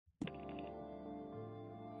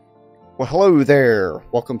Well, hello there.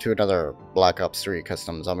 Welcome to another Black Ops 3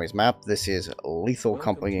 Custom Zombies map. This is Lethal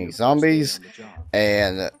Company Zombies,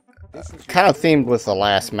 and kind of themed with the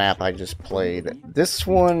last map I just played. This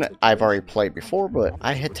one I've already played before, but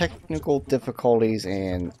I had technical difficulties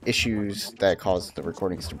and issues that caused the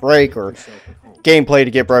recordings to break, or gameplay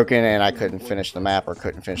to get broken, and I couldn't finish the map or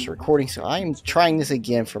couldn't finish the recording. So I am trying this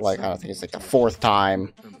again for I don't think it's like the fourth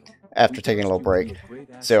time after taking a little break.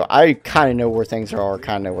 So I kind of know where things are,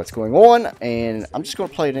 kind of know what's going on, and I'm just going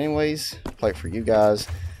to play it anyways, play it for you guys.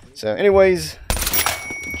 So anyways,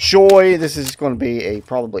 enjoy. This is going to be a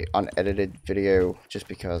probably unedited video, just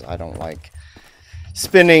because I don't like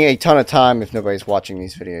spending a ton of time if nobody's watching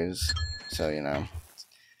these videos. So, you know.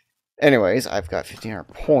 Anyways, I've got 1,500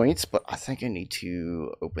 points, but I think I need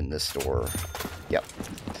to open this door. Yep.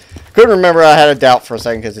 Couldn't remember. I had a doubt for a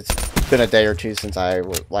second because it's been a day or two since I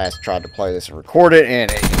last tried to play this and record it,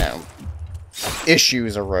 and you know,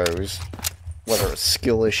 issues arose, whether it's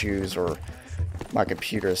skill issues or my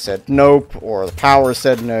computer said nope, or the power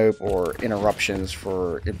said nope, or interruptions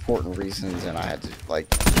for important reasons, and I had to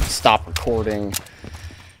stop recording.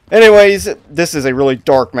 Anyways, this is a really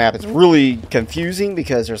dark map. It's really confusing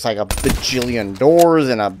because there's like a bajillion doors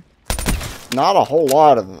and not a whole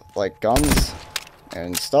lot of guns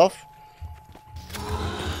and stuff.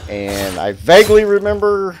 And I vaguely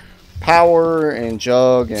remember power and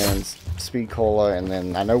jug and speed cola, and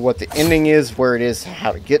then I know what the ending is, where it is,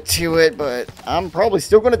 how to get to it, but I'm probably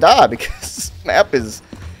still going to die because this map is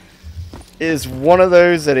one of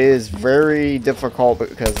those that is very difficult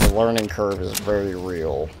because the learning curve is very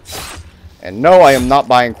real. And no, I am not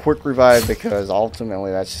buying quick revive because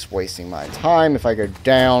ultimately that's just wasting my time if I go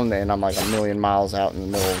down and I'm like a million miles out in the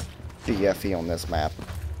middle of DFE on this map.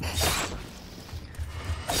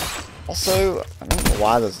 Also, I don't know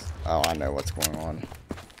why this... Oh, I know what's going on.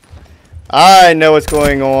 I know what's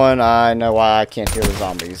going on. I know why I can't hear the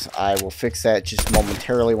zombies. I will fix that just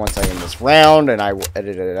momentarily once I end this round, and I will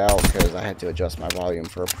edit it out because I had to adjust my volume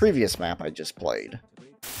for a previous map I just played.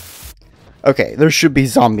 Okay, there should be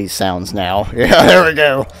zombie sounds now. Yeah, there we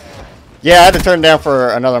go. Yeah, I had to turn down for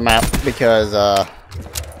another map because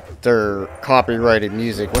their copyrighted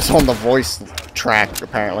music was on the voice track,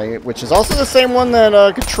 apparently, which is also the same one that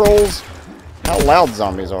controls how loud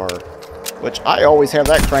zombies are. Which I always have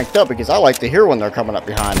that cranked up because I like to hear when they're coming up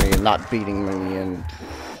behind me and not beating me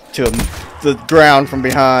into the ground from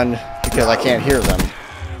behind because I can't hear them.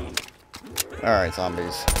 Alright,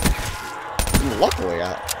 zombies. And luckily,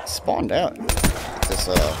 I spawned out at this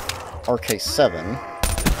RK7.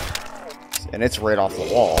 And it's right off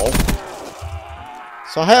the wall.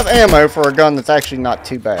 So I have ammo for a gun that's actually not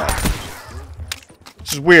too bad.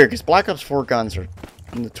 Which is weird because Black Ops 4 guns are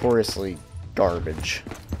notoriously garbage.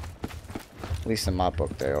 At least in my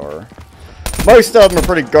book they are. Most of them are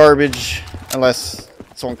pretty garbage, unless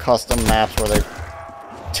it's on custom maps where they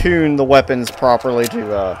tune the weapons properly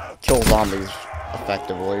to kill zombies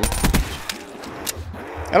effectively.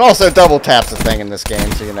 And also double tap's a thing in this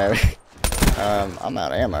game, so you know. I'm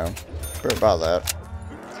out of ammo. Sorry about that.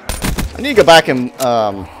 I need to go back and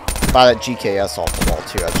buy that GKS off the wall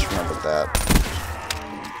too, I just remembered that.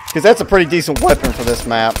 Because that's a pretty decent weapon for this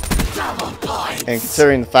map. And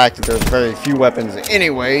considering the fact that there's very few weapons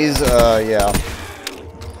anyways, yeah.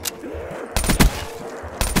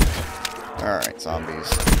 Alright, zombies.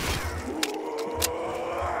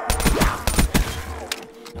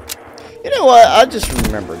 You know what? I just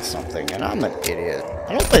remembered something, and I'm an idiot.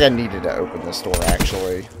 I don't think I needed to open this door,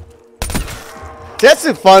 actually. That's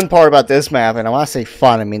the fun part about this map, and when I say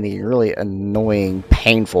fun, I mean the really annoying,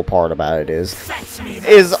 painful part about it is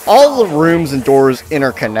all the rooms and doors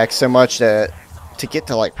interconnect so much that to get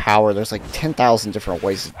to power, there's 10,000 different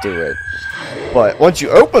ways to do it. But once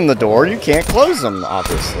you open the door, you can't close them,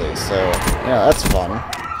 obviously. So yeah, that's fun.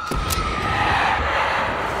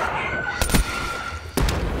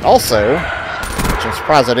 Also, which I'm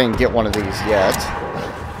surprised I didn't get one of these yet.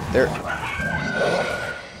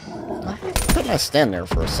 Couldn't I stand there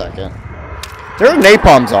for a second? There are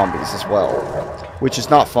napalm zombies as well, which is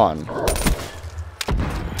not fun.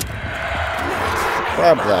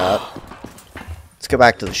 Grab that. Let's go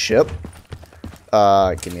back to the ship.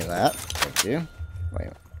 Give me that. Thank you. Wait,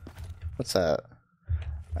 what's that?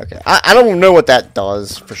 Okay, I don't know what that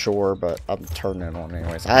does for sure, but I'm turning it on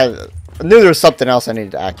anyways. I knew there was something else I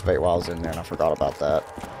needed to activate while I was in there, and I forgot about that.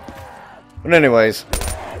 But anyways,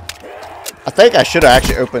 I think I should have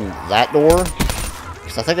actually opened that door,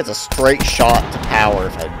 because I think it's a straight shot to power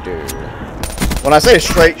if I do. When I say a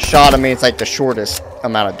straight shot, I mean it's the shortest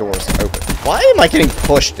amount of doors to open. Why am I getting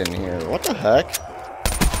pushed in here? What the heck?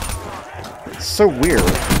 It's so weird.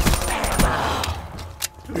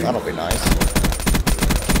 That'll be nice.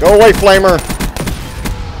 Go away, flamer!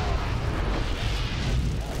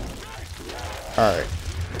 Alright.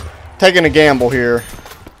 Taking a gamble here.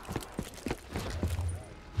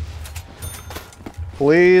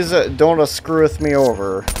 Please don't screw me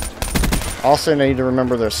over. Also need to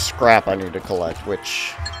remember there's scrap I need to collect,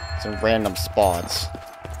 which is in random spots.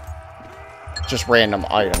 Just random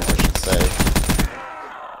items, I should say.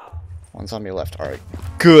 One zombie left. Alright.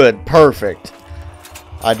 Good. Perfect.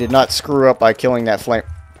 I did not screw up by killing that flame.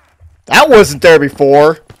 That wasn't there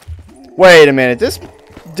before! Wait a minute. This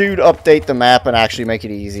dude update the map and actually make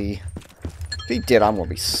it easy? If he did, I'm gonna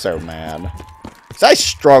be so mad. Because I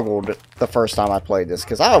struggled the first time I played this,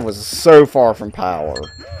 because I was so far from power.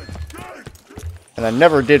 And I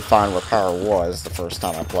never did find where power was the first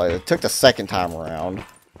time I played. It took the second time around.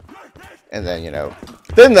 And then, you know,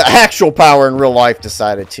 then the actual power in real life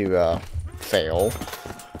decided to fail.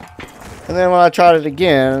 And then when I tried it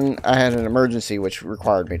again, I had an emergency which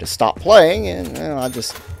required me to stop playing. And you know, I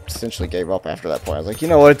just essentially gave up after that point. I was like, you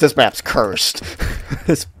know what, this map's cursed.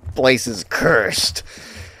 This place is cursed.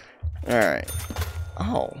 Alright.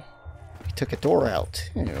 Oh. He took a door out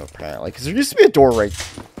too, apparently. Because there used to be a door right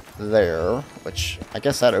there, which I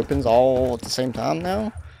guess that opens all at the same time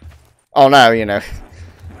now. Oh no, you know,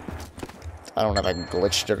 I don't know if I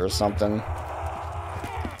glitched it or something.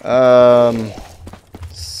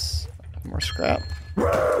 More scrap.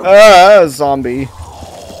 Zombie.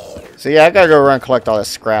 So yeah, I gotta go around and collect all this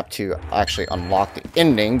scrap to actually unlock the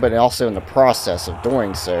ending, but also in the process of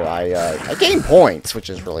doing so, I gain points, which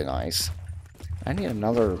is really nice. I need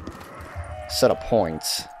another set of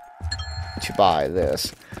points to buy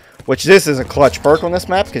this. Which this is a clutch perk on this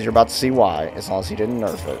map, because you're about to see why, as long as he didn't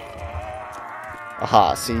nerf it.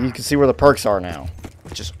 Aha, see, you can see where the perks are now,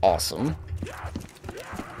 which is awesome.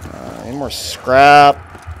 Any more scrap?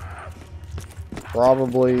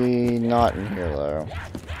 Probably not in here, though.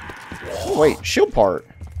 Oh, wait, shield part.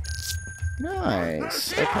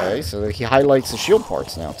 Nice. Okay, so he highlights the shield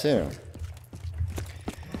parts now, too.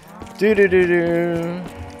 Do-do-do-do.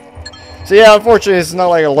 So yeah, unfortunately, it's not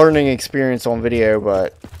like a learning experience on video,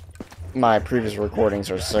 but my previous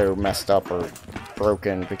recordings are so messed up or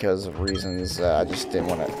broken because of reasons I just didn't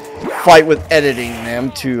want to fight with editing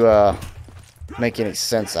them to make any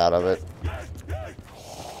sense out of it.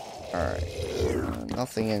 Alright,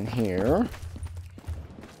 nothing in here.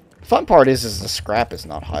 Fun part is the scrap is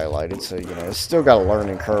not highlighted, so you know, it's still got a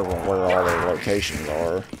learning curve on where all the locations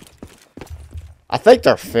are. I think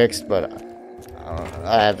they're fixed, but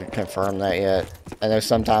I haven't confirmed that yet. I know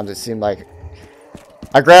sometimes it seemed like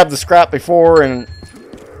I grabbed the scrap before and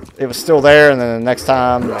it was still there, and then the next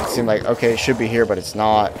time it seemed like, okay, it should be here, but it's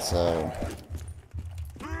not, so.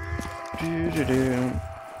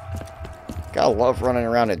 Gotta love running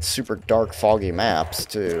around in super dark, foggy maps,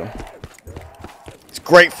 too. It's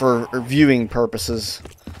great for viewing purposes.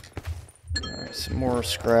 Alright, some more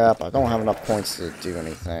scrap. I don't have enough points to do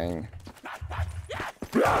anything.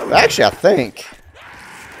 But actually, I think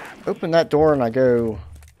open that door and I go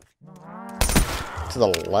to the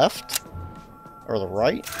left or the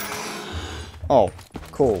right. Oh,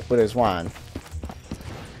 cool. But it's wine.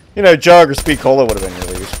 You know, jug or speed cola would have been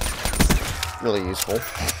really useful.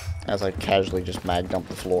 As I casually just mag dump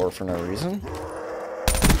the floor for no reason.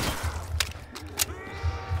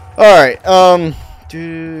 Alright, so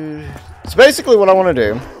basically what I want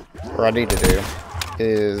to do, or I need to do,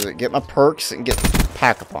 is get my perks and get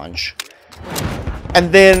Pack-a-Punch.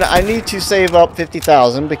 And then I need to save up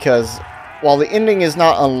 50,000 because while the ending is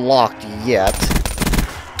not unlocked yet,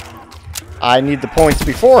 I need the points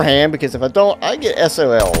beforehand because if I don't, I get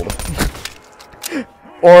SOL'd.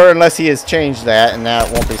 Or unless he has changed that, and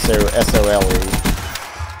that won't be so SOL-y.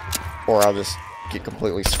 Or I'll just get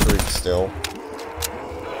completely screwed still.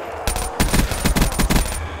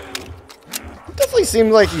 It definitely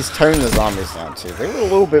seems like he's toned the zombies down too. They were a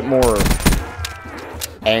little bit more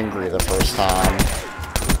angry the first time.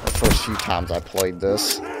 The first few times I played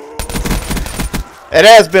this. It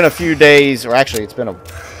has been a few days, or actually it's been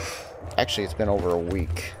over a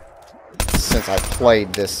week since I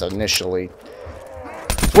played this initially.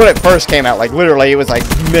 When it first came out, like literally it was like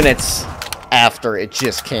minutes after it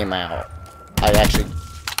just came out, I actually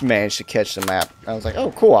managed to catch the map. I was like,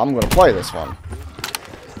 oh cool, I'm going to play this one.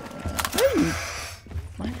 I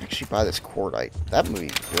might actually buy this cordite. That would be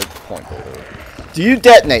a good point holder. Do you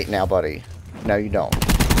detonate now, buddy? No, you don't.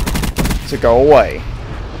 So go away.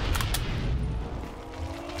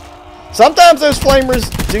 Sometimes those flamers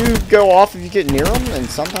do go off if you get near them, and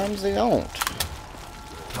sometimes they don't.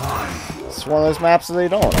 It's one of those maps that they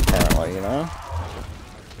don't, apparently, you know?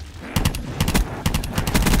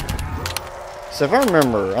 So if I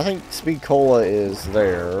remember, I think Speed Cola is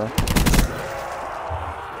there.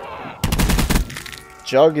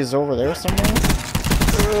 Jug is over there somewhere.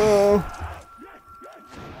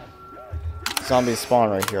 Zombies spawn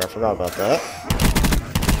right here. I forgot about that.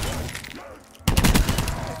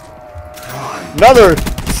 Another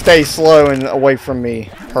stay slow and away from me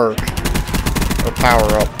perk or power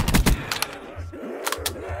up.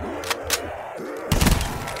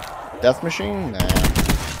 Death machine? Nah.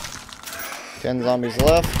 10 zombies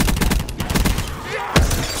left.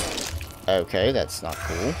 Okay, that's not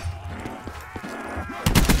cool.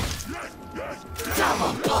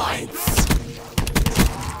 Double points.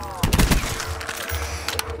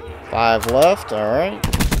 5 left. All right.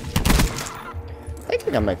 I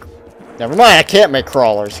think I make. Never mind. I can't make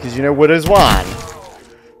crawlers because you know what is one.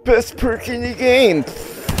 Best perk in the game.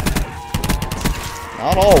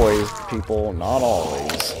 Not always, people. Not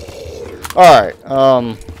always. All right.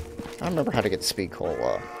 I remember how to get Speed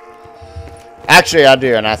Cola. Actually, I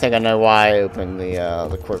do, and I think I know why I opened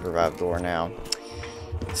the quick revive door now.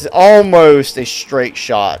 It's almost a straight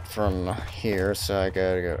shot from here, so I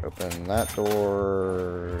gotta go open that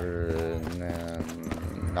door, and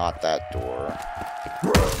then not that door.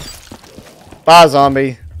 Bye,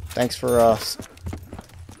 zombie. Thanks for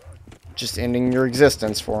just ending your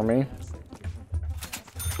existence for me.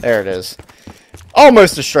 There it is.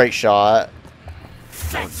 Almost a straight shot.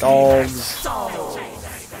 Dogs.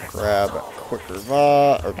 Grab quick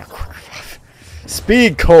revive, or not quick revive.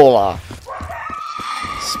 Speed Cola.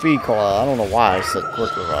 Speed Cola. I don't know why I said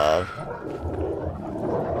quick revive.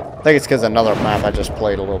 I think it's because another map I just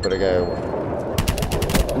played a little bit ago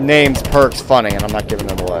names perks funny, and I'm not giving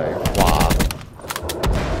it away. Wow.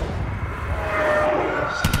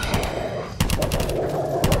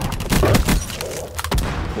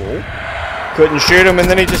 Cool. Couldn't shoot him, and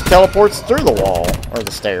then he just teleports through the wall or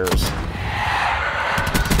the stairs.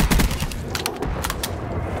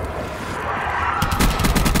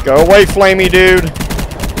 Go away, flamey dude.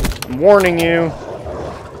 I'm warning you.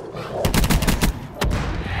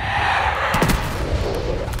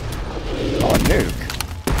 Oh, a nuke.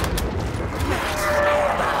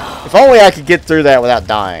 If only I could get through that without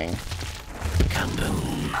dying.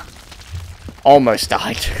 Kaboom. Almost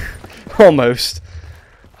died. Almost.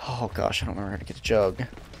 Oh gosh, I don't remember how to get a jug.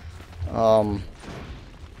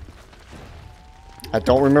 I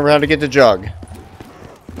don't remember how to get the jug.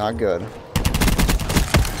 Not good.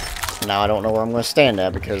 Now I don't know where I'm going to stand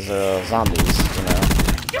at because zombies, you know.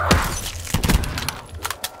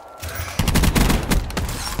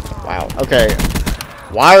 Wow. Okay.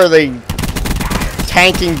 Why are they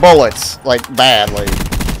tanking bullets like badly?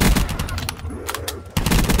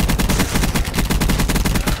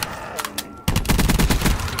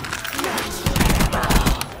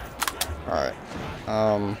 All right.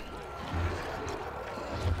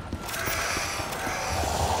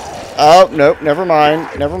 Oh, nope, never mind,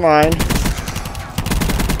 never mind.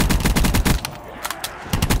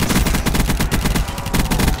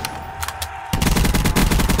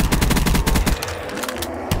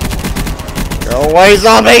 Go away,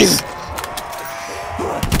 zombies! Is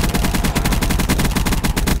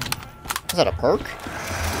that a perk?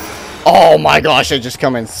 Oh my gosh, they just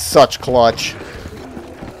come in such clutch.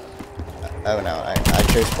 Oh no, I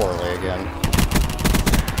chased poorly again.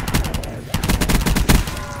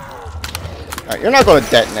 Alright, you're not going to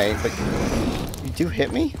detonate, but you do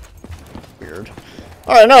hit me? Weird.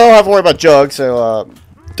 Alright, now I don't have to worry about Jug, so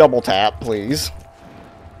double tap, please.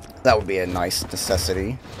 That would be a nice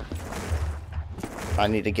necessity. I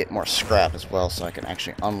need to get more scrap as well so I can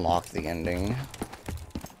actually unlock the ending.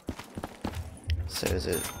 So is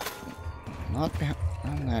it not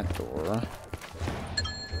behind that door?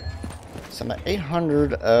 So I'm at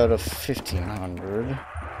 800 out of 1500.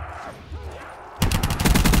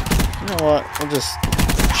 You know what? We'll just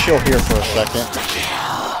chill here for a second.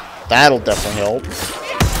 That'll definitely help.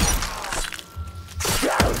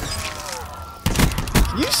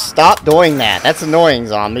 Can you stop doing that? That's annoying,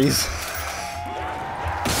 zombies.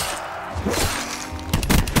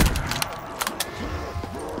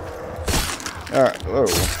 Alright, whoa.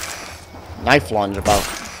 Knife lunge about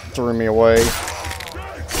threw me away.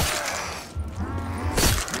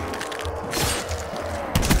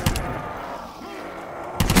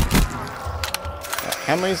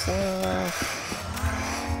 How many's left?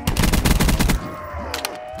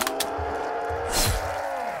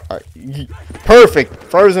 Alright, perfect!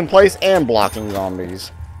 Frozen place and blocking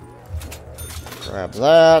zombies. Grab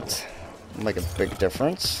that. Make a big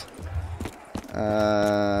difference.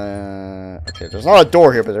 Okay, there's not a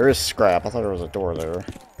door here, but there is scrap. I thought there was a door there.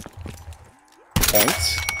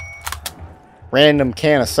 Points. random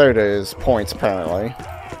can of soda is points, apparently.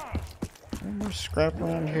 Any more scrap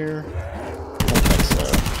around here? I don't think so.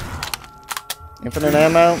 Infinite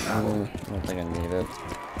ammo? I don't think I need it.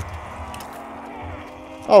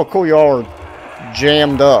 Oh, cool, y'all are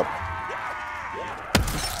jammed up.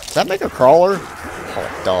 Does that make a crawler?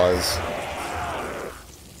 Oh, it does.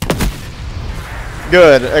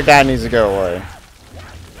 Good, that guy needs to go away.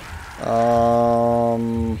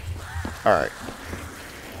 Alright.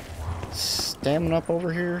 Stamina up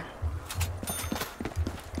over here?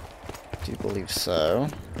 Do you believe so?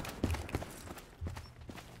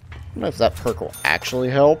 I don't know if that perk will actually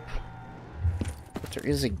help. But there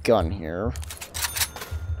is a gun here.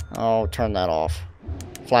 I'll turn that off.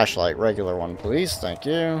 Flashlight, regular one, please. Thank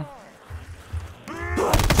you.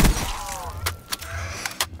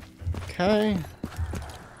 Okay.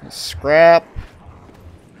 Scrap.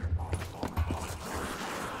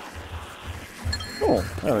 Oh,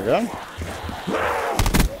 there we go.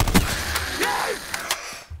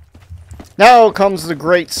 Now comes the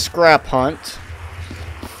great scrap hunt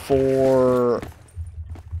for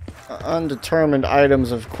undetermined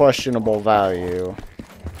items of questionable value.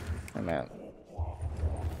 Oh, man.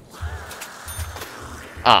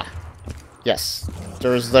 Ah, yes.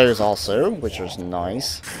 There's those also, which is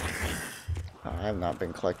nice. I have not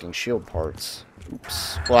been collecting shield parts.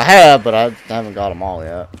 Oops. Well, I have, but I haven't got them all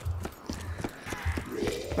yet.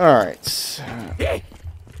 Alright.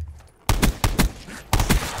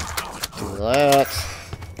 Do that.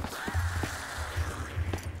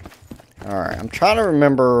 Alright, I'm trying to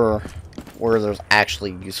remember where there's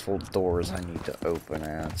actually useful doors I need to open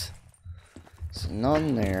at. So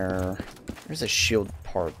none there. There's a shield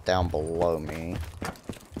part down below me.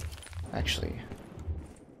 Actually.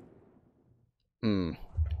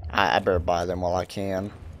 I better buy them while I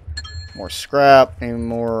can. More scrap, any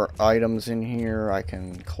more items in here I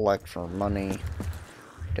can collect for money.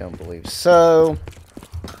 Don't believe so.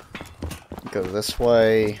 Go this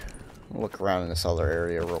way. Look around in this other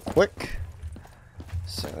area real quick.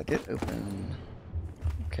 So I did open...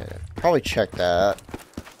 Okay, probably check that.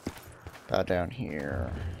 About down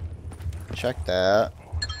here. Check that.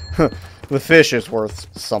 The fish is worth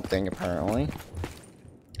something, apparently.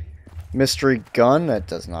 Mystery gun, that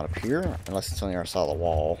does not appear. Unless it's on the other side of the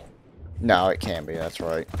wall. No, it can be, that's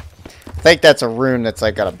right. I think that's a rune that's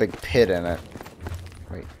like got a big pit in it.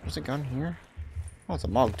 Wait, there's a gun here? Oh, it's a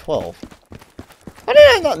Mog 12. Why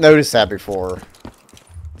did I not notice that before?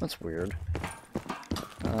 That's weird.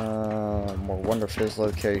 More Wonder Fizz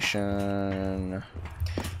location.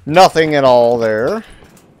 Nothing at all there.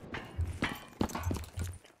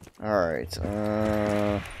 Alright,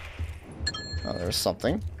 oh, there's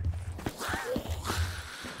something.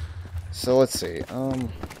 So let's see,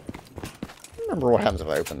 remember what happens if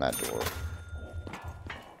I open that door.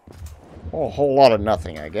 Oh, a whole lot of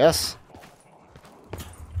nothing, I guess.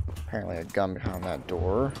 Apparently a gun behind that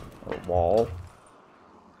door, or wall.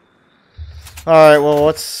 Alright, well,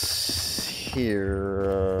 what's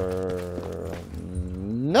here?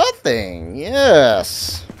 Nothing!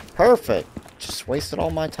 Yes! Perfect. Just wasted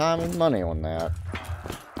all my time and money on that.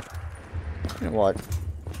 You know what?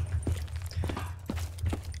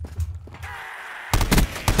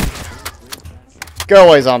 Go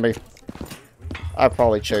away, zombie. I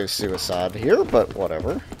probably chose suicide here, but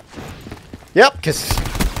whatever. Yep, because...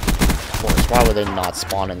 Of course, why would they not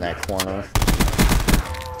spawn in that corner?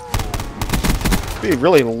 Be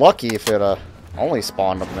really lucky if it only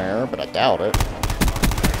spawned them there, but I doubt it.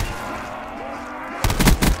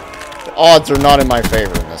 The odds are not in my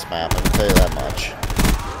favor in this map, I can tell you that much.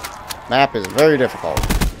 Map is very difficult.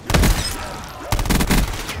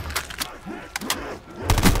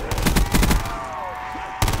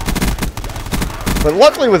 But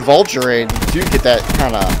luckily with Vulture Aid, you do get that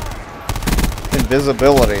kind of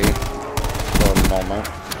invisibility for a moment.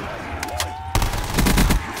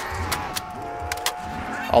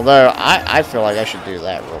 Although, I feel like I should do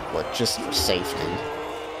that real quick, just for safety.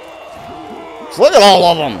 So look at all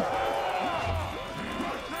of them!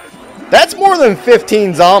 That's more than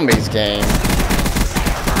 15 zombies, game.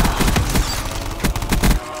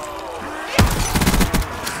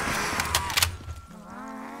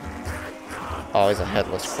 Oh, he's a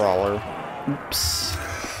headless crawler. Oops.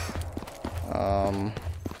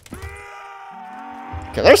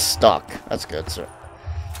 Okay, they're stuck. That's good, sir.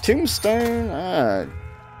 Tombstone?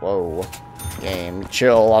 Whoa. Game,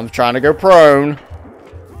 chill. I'm trying to go prone.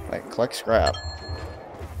 Wait, collect scrap.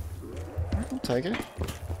 I'll take it.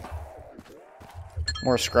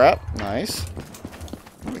 More scrap. Nice.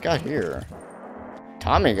 What do we got here?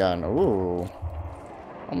 Tommy gun. Ooh.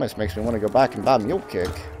 Almost makes me want to go back and buy Mule Kick.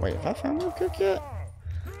 Wait, have I found Mule Kick yet?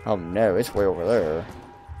 Oh no, it's way over there.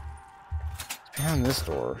 It's behind this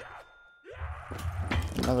door.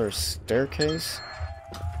 Another staircase.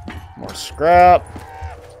 More scrap.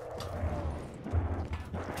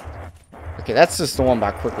 Okay, that's just the one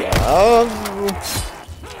by quickly.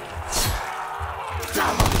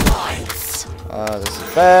 This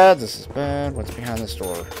is bad. This is bad. What's behind this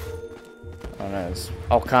door? Oh no, it's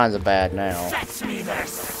all kinds of bad now.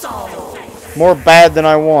 More bad than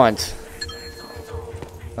I want.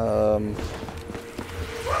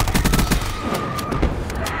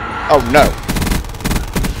 Oh no.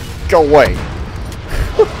 Go away.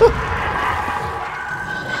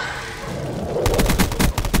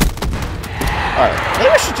 Alright, maybe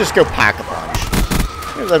I should just go pack a punch.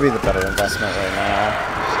 Maybe that'd be the better investment right now.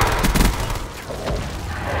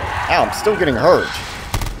 Ow, I'm still getting hurt.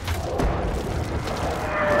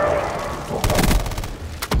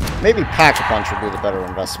 Maybe pack a punch would be the better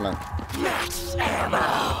investment. If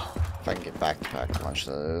I can get back to pack a punch,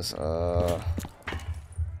 that is.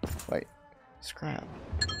 Wait. Scrap.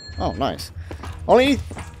 Oh, nice. Only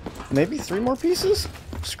maybe 3 more pieces?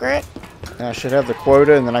 Scrap? And I should have the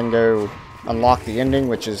quota, and then I can go unlock the ending,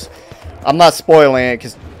 which is... I'm not spoiling it,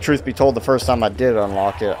 because truth be told, the first time I did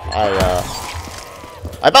unlock it, I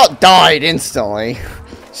about died instantly.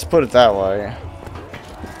 Just put it that way.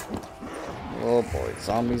 Oh boy,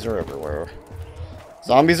 zombies are everywhere.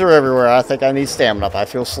 Zombies are everywhere. I think I need stamina up. I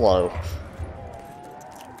feel slow.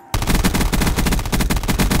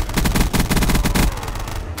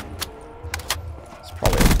 It's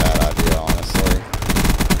probably a bad idea, honestly.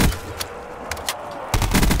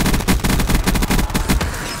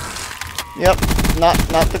 Yep,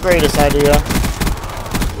 not the greatest idea.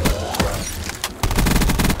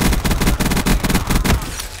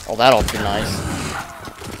 Oh, that'll be nice.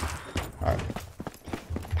 Alright.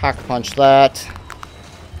 Pack punch that.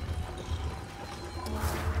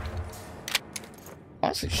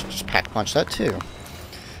 Honestly, should just pack punch that too.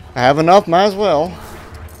 I have enough, might as well.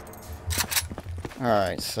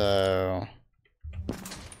 Alright, so...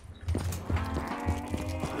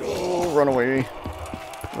 Oh, run away.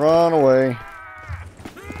 Run away.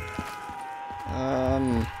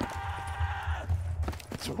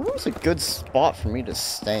 So where was a good spot for me to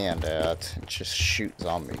stand at and just shoot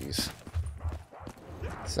zombies?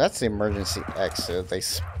 So that's the emergency exit.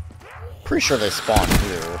 Pretty sure they spawn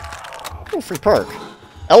here. Oh, free perk.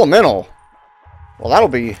 Elemental. Well, that'll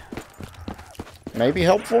be maybe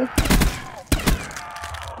helpful.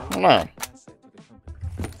 I don't know.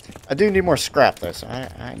 I do need more scrap though, so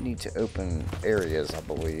I need to open areas, I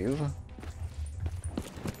believe.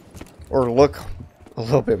 Or look a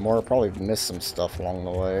little bit more. Probably missed some stuff along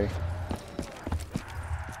the way.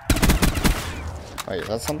 Wait, is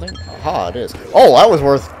that something? Aha, it is. Oh, that was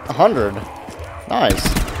worth 100.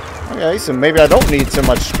 Nice. Okay, so maybe I don't need so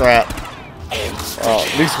much scrap.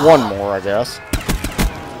 At least one more, I guess.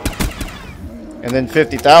 And then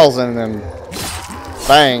 50,000, and then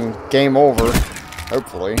bang, game over.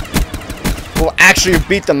 Hopefully. We'll actually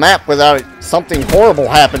beat the map without something horrible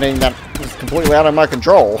happening that was completely out of my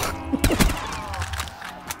control.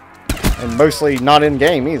 And mostly not in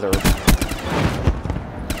game either.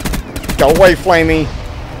 Go away, Flamey.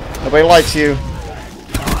 Nobody likes you.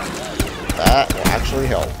 That will actually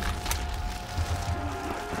help.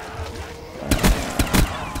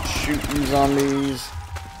 Shoot you zombies.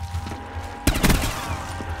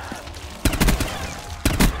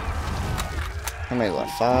 How many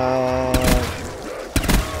left? 5.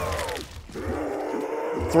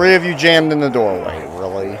 3 of you jammed in the doorway,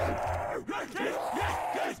 really?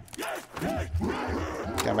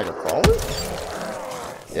 Can I make a crawler?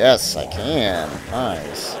 Yes, I can.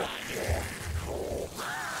 Nice.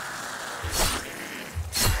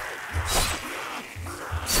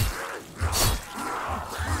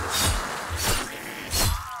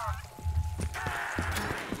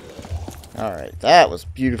 Alright, that was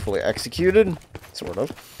beautifully executed. Sort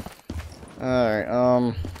of. Alright,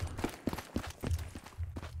 I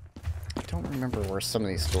don't remember where some of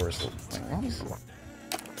these doors lead.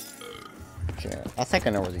 Okay, I think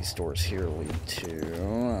I know where these doors here lead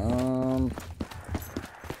to.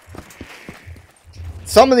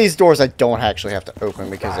 Some of these doors I don't actually have to open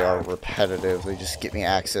because they are repetitive. They just get me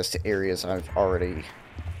access to areas I've already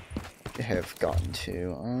have gotten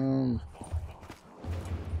to.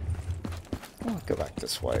 I'll go back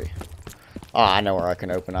this way. Ah, I know where I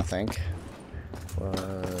can open, I think.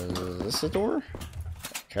 Was this a door?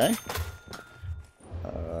 Okay.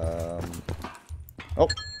 Oh,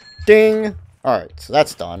 ding! Alright, so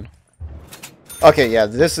that's done. Okay, yeah,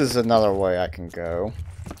 this is another way I can go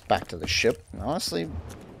back to the ship. And honestly,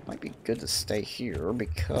 might be good to stay here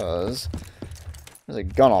because There's a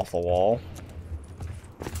gun off the wall.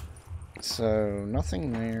 So,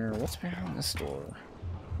 nothing there. What's behind this door?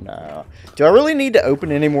 No. Do I really need to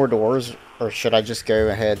open any more doors? Or should I just go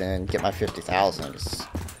ahead and get my 50,000?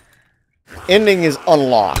 Ending is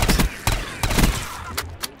unlocked.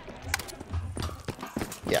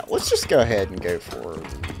 Yeah, let's just go ahead and go for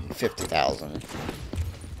 50,000.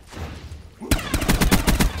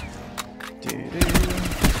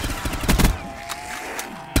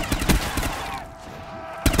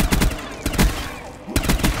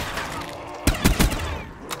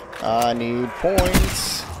 I need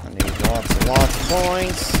points. I need lots and lots of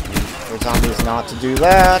points. For zombies not to do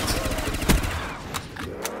that.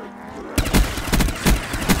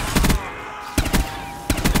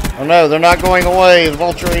 Oh no, they're not going away. The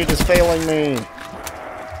vulture aid is failing me.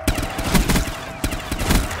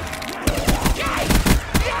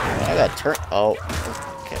 I got turned. Oh,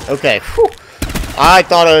 okay. Okay. Whew. I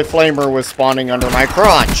thought a flamer was spawning under my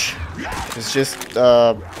crotch. It's just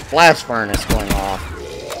blast furnace going off.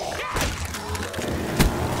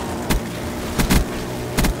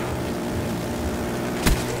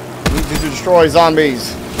 Need to destroy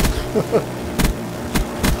zombies.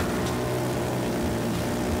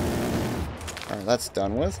 Alright, that's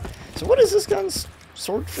done with. So what is this gun's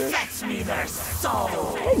swordfish? I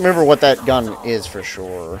don't remember what that gun is for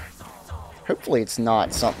sure. Hopefully it's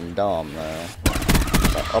not something dumb though.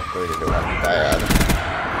 I upgraded it wasn't bad.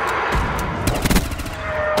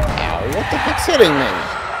 Ow, what the heck's hitting me?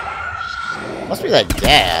 Must be that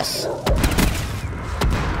gas.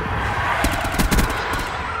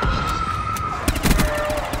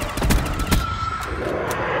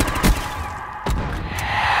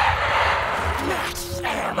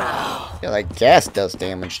 Yeah, that gas does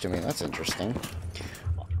damage to me. That's interesting.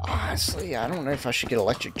 Honestly, I don't know if I should get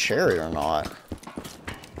electric cherry or not.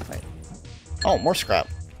 Wait. Oh, more scrap.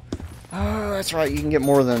 Oh, that's right. You can get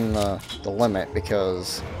more than the limit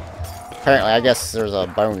because apparently, I guess there's a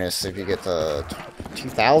bonus if you get the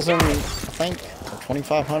 2,000, I think, or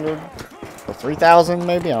 2,500, or 3,000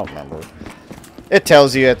 maybe. I don't remember. It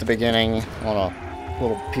tells you at the beginning on a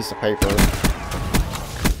little piece of paper.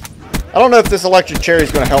 I don't know if this electric cherry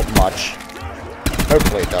is going to help much.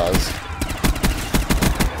 Hopefully it does.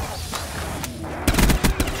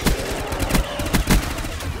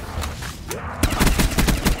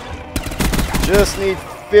 Just need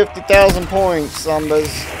 50,000 points on this.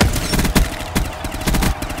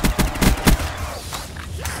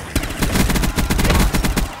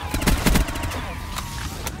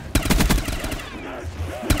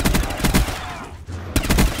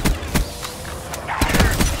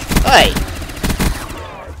 Hey!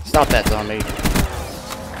 Stop that zombie.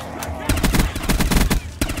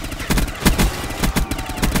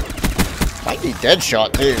 Might be dead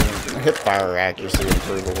shot too. Hip fire accuracy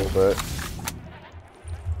improve a little bit.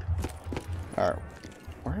 Alright.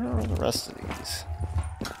 Where are the rest of these?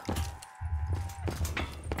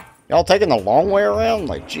 Y'all taking the long way around?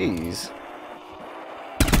 Like, jeez.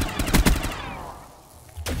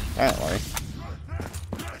 Apparently.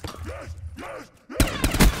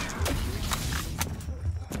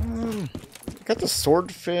 Got the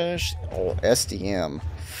swordfish. Oh, SDM.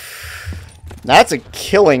 That's a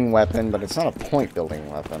killing weapon, but it's not a point building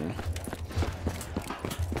weapon.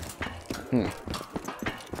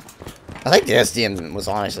 I think the SDM was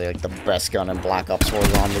honestly like the best gun in Black Ops 4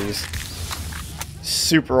 Zombies.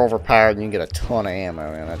 Super overpowered and you get a ton of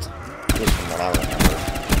ammo in it. Just from what I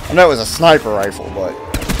remember. I know it was a sniper rifle, but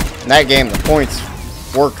in that game the points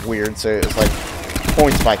worked weird, so it was like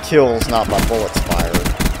points by kills, not by bullets fired.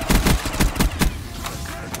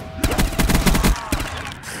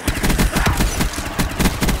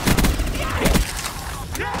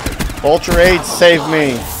 Vulture aid, save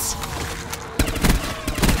me.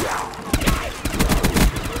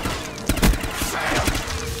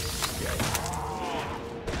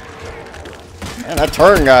 Man, that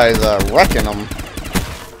turn guy is wrecking them.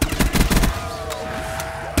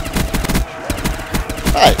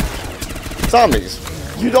 Hey, zombies,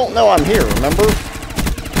 you don't know I'm here, remember?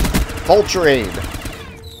 Vulture aid,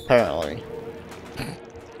 apparently.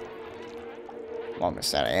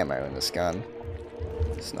 Almost out of ammo in this gun.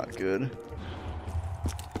 It's not good.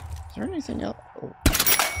 Is there anything else? Oh.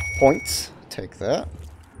 Points. Take that.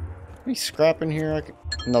 Any scrap in here?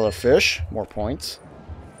 Another fish. More points.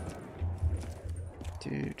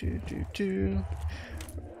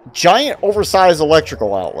 Giant oversized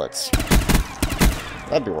electrical outlets.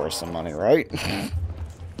 That'd be worth some money, right?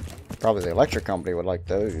 Probably the electric company would like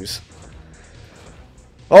those.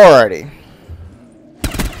 Alrighty.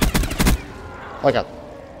 Like a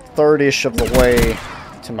third-ish of the way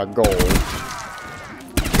to my goal.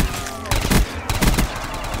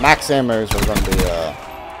 Max ammos are going to be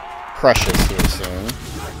precious here soon.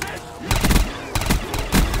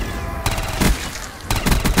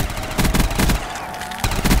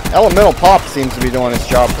 Elemental Pop seems to be doing its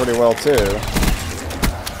job pretty well too.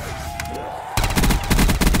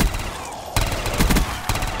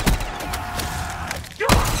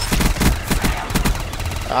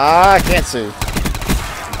 Ah, I can't see.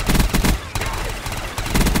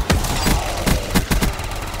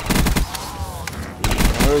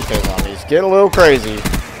 Okay, zombies, get a little crazy.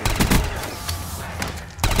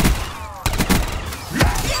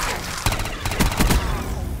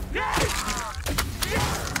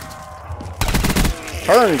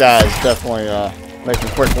 Turn guys definitely making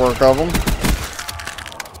quick work of them.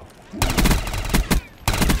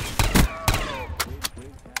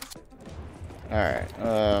 Alright,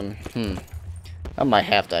 I might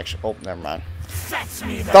have to actually... Oh, never mind.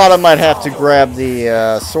 Thought I might have to grab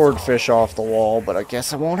the swordfish off the wall, but I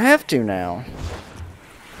guess I won't have to now.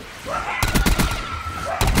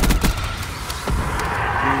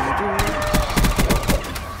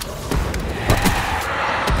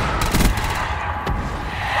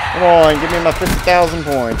 Come on, give me my 50,000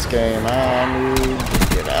 points, game. I need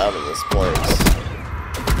to get out of this place.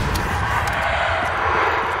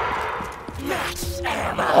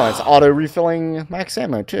 Oh, it's auto-refilling max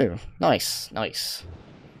ammo, too. Nice, nice.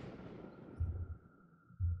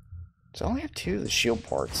 So I only have 2 of the shield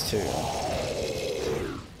parts, too.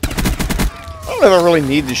 I don't know if I really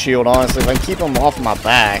need the shield, honestly. If I keep them off my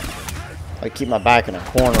back, like keep my back in a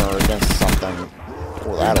corner or against something,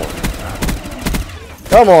 well, that'll...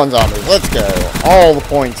 Come on, zombies, let's go. All the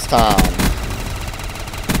points time.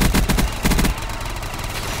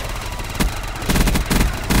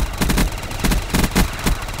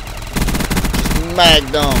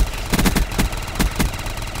 Mag dump.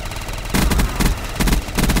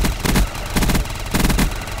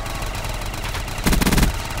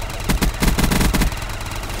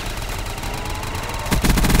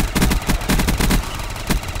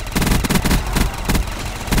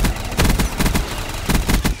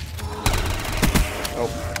 Oh,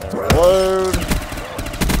 reload.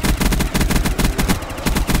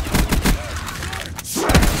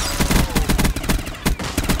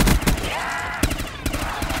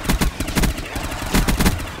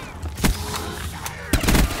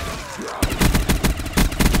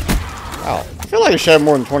 I feel like I should have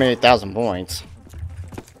more than 28,000 points.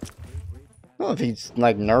 I don't know if he's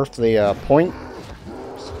like nerfed the point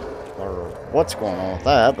or what's going on with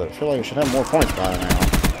that, but I feel like I should have more points by now.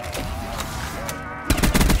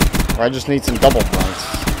 Or I just need some double points.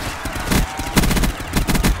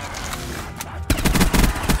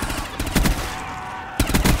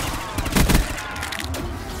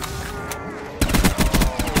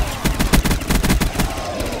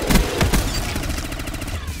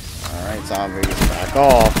 Zombies, back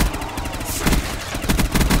off.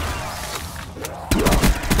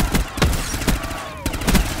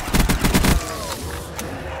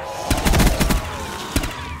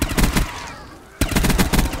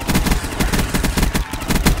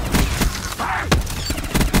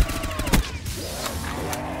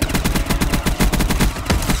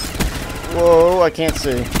 Whoa, I can't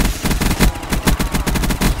see.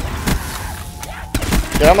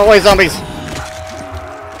 Get out of my way, zombies!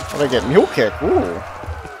 I get mule kick. Ooh.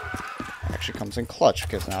 Actually comes in clutch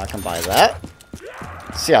because now I can buy that.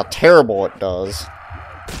 See how terrible it does.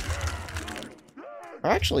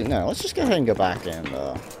 Or actually, no. Let's just go ahead and go back and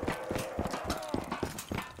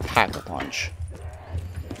Pack-a-Punch.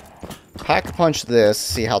 Pack-a-Punch this.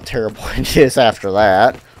 See how terrible it is after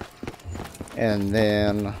that. And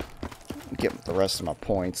then get the rest of my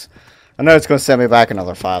points. I know it's going to send me back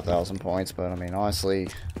another 5,000 points, but I mean, honestly...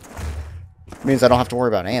 It means I don't have to worry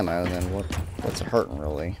about ammo, then what's it hurting,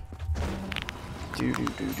 really?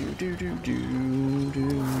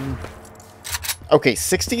 Okay,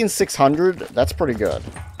 60 and 600, that's pretty good.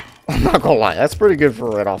 I'm not gonna lie, that's pretty good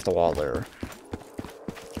for right off the wall there.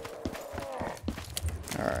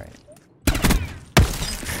 Alright.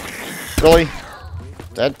 Really?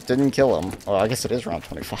 That didn't kill him. Oh, I guess it is round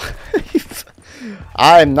 25.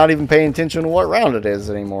 I'm not even paying attention to what round it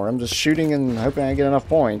is anymore. I'm just shooting and hoping I get enough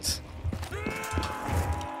points.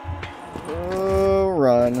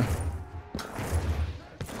 Run.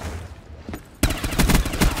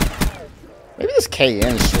 Maybe this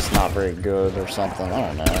KN is just not very good or something. I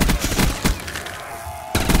don't know.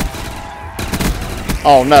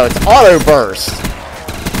 Oh no, it's auto burst.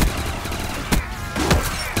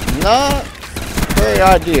 Not very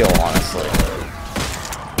ideal, honestly.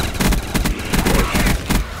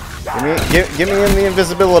 Give me in the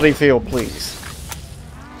invisibility field, please.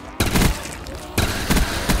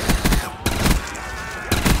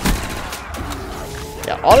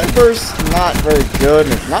 Yeah, auto burst not very good,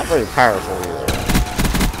 and it's not very powerful either.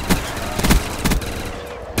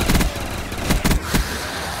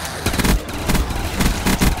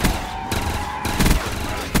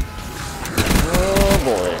 Oh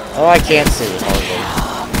boy. Oh, I can't see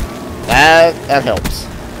hardly. That helps.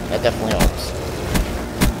 That definitely helps.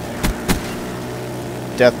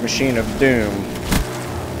 Death Machine of Doom.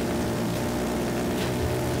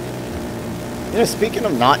 Yeah, speaking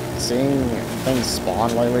of not seeing things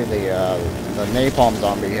spawn lately, the napalm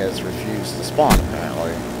zombie has refused to spawn,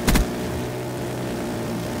 apparently.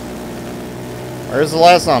 Where's the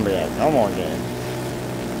last zombie at? Come on, game.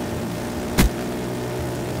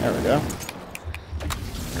 There we go.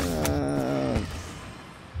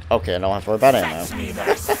 Okay, I don't have to worry about ammo.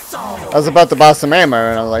 I was about to buy some ammo,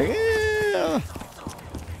 and I was like, yeah.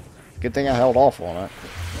 Good thing I held off on it.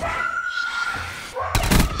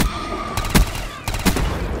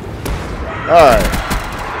 Alright.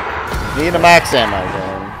 Need a max ammo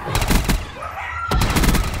gun.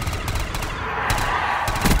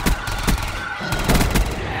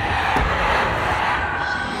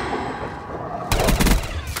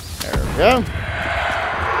 There we go.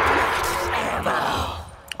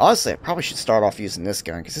 Honestly, I probably should start off using this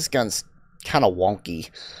gun, because this gun's kind of wonky.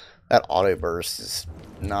 That auto burst is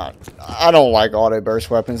not... I don't like auto burst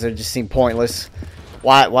weapons. They just seem pointless.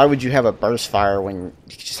 Why would you have a burst fire when you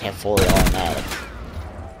could just have fully automatic?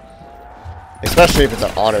 Especially if it's an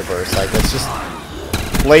auto burst. Like, it's just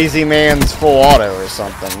lazy man's full auto or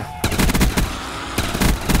something.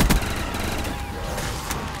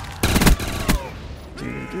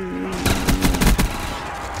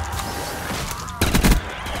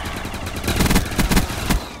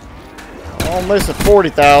 Almost at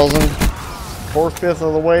 40,000. 4/5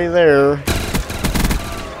 of the way there.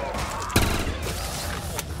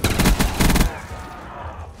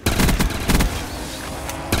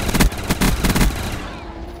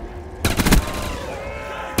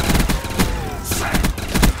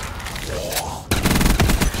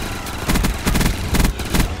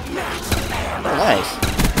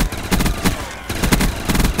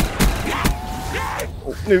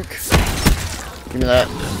 Nuke. Give me that.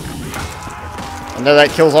 I know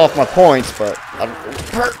that kills off my points, but I don't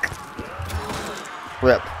perk.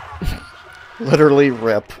 Rip. Literally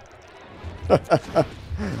rip.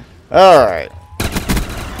 Alright.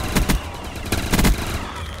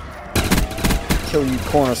 Kill you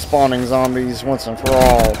corner spawning zombies once and for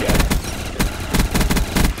all.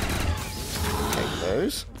 Take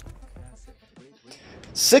those.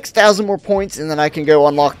 6,000 more points, and then I can go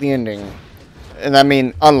unlock the ending. And I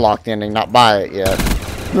mean, unlock the ending, not buy it yet.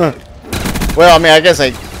 Well, I mean, I guess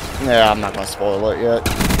yeah, I'm not going to spoil it yet.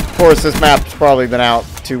 Of course, this map's probably been out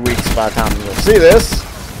 2 weeks by the time you'll see this.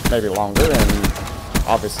 Maybe longer, and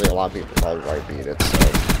obviously a lot of people probably already beat it, so.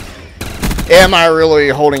 Am I really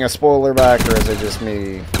holding a spoiler back, or is it just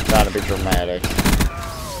me trying to be dramatic?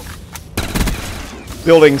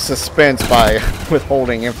 Building suspense by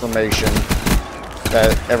withholding information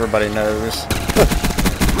that everybody knows.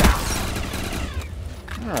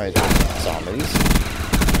 Alright, zombies.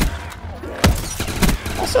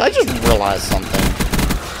 Also, I just realized something.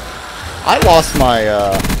 I lost my,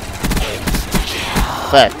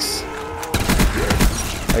 effects.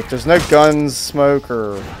 Like, there's no guns, smoke,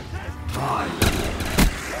 or...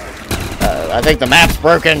 I think the map's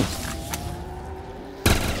broken.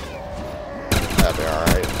 That'll be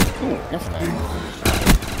alright. Ooh, infinite.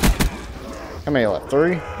 How many left?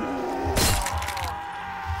 3?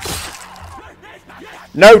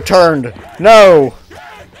 No turned! No!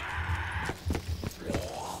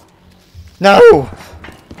 No!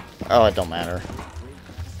 Oh, it don't matter.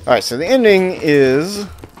 Alright, so the ending is...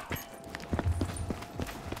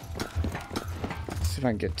 Let's see if I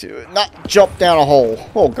can get to it. Not jump down a hole.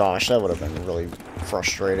 Oh gosh, that would have been really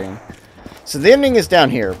frustrating. So the ending is down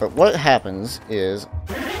here, but what happens is...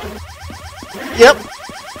 Yep!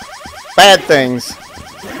 Bad things.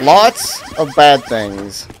 Lots of bad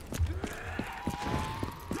things.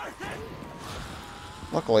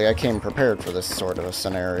 Luckily, I came prepared for this sort of a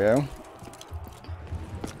scenario.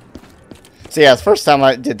 So yeah, the first time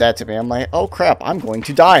I did that to me, I'm like, oh crap, I'm going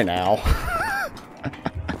to die now.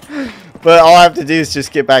 But all I have to do is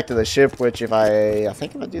just get back to the ship, which if I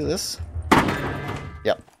think if I do this.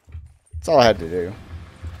 Yep. That's all I had to do.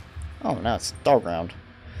 Oh, now it's dog ground.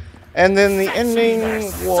 And then the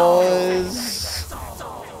ending was...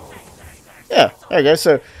 Yeah, there you go.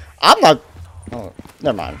 So, I'm not... Oh,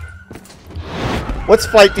 never mind. Let's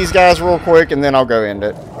fight these guys real quick, and then I'll go end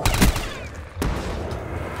it.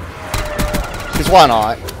 Because why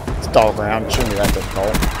not? It's dog ground. It shouldn't be that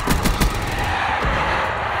difficult.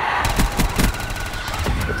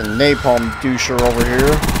 the napalm doucher over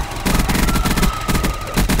here.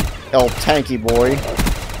 El Tanky Boy.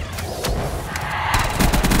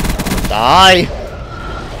 Die!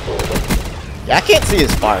 Yeah, I can't see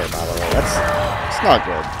his fire, by the way. That's not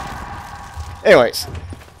good. Anyways,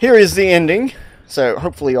 here is the ending. So,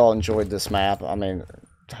 hopefully y'all enjoyed this map. I mean,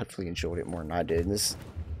 hopefully you enjoyed it more than I did. This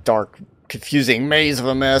dark, confusing maze of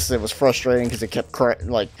a mess that was frustrating because it kept,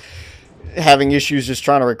 like, having issues just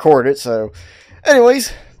trying to record it. So,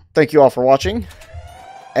 anyways, thank you all for watching.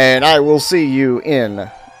 And I will see you in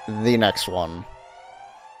the next one.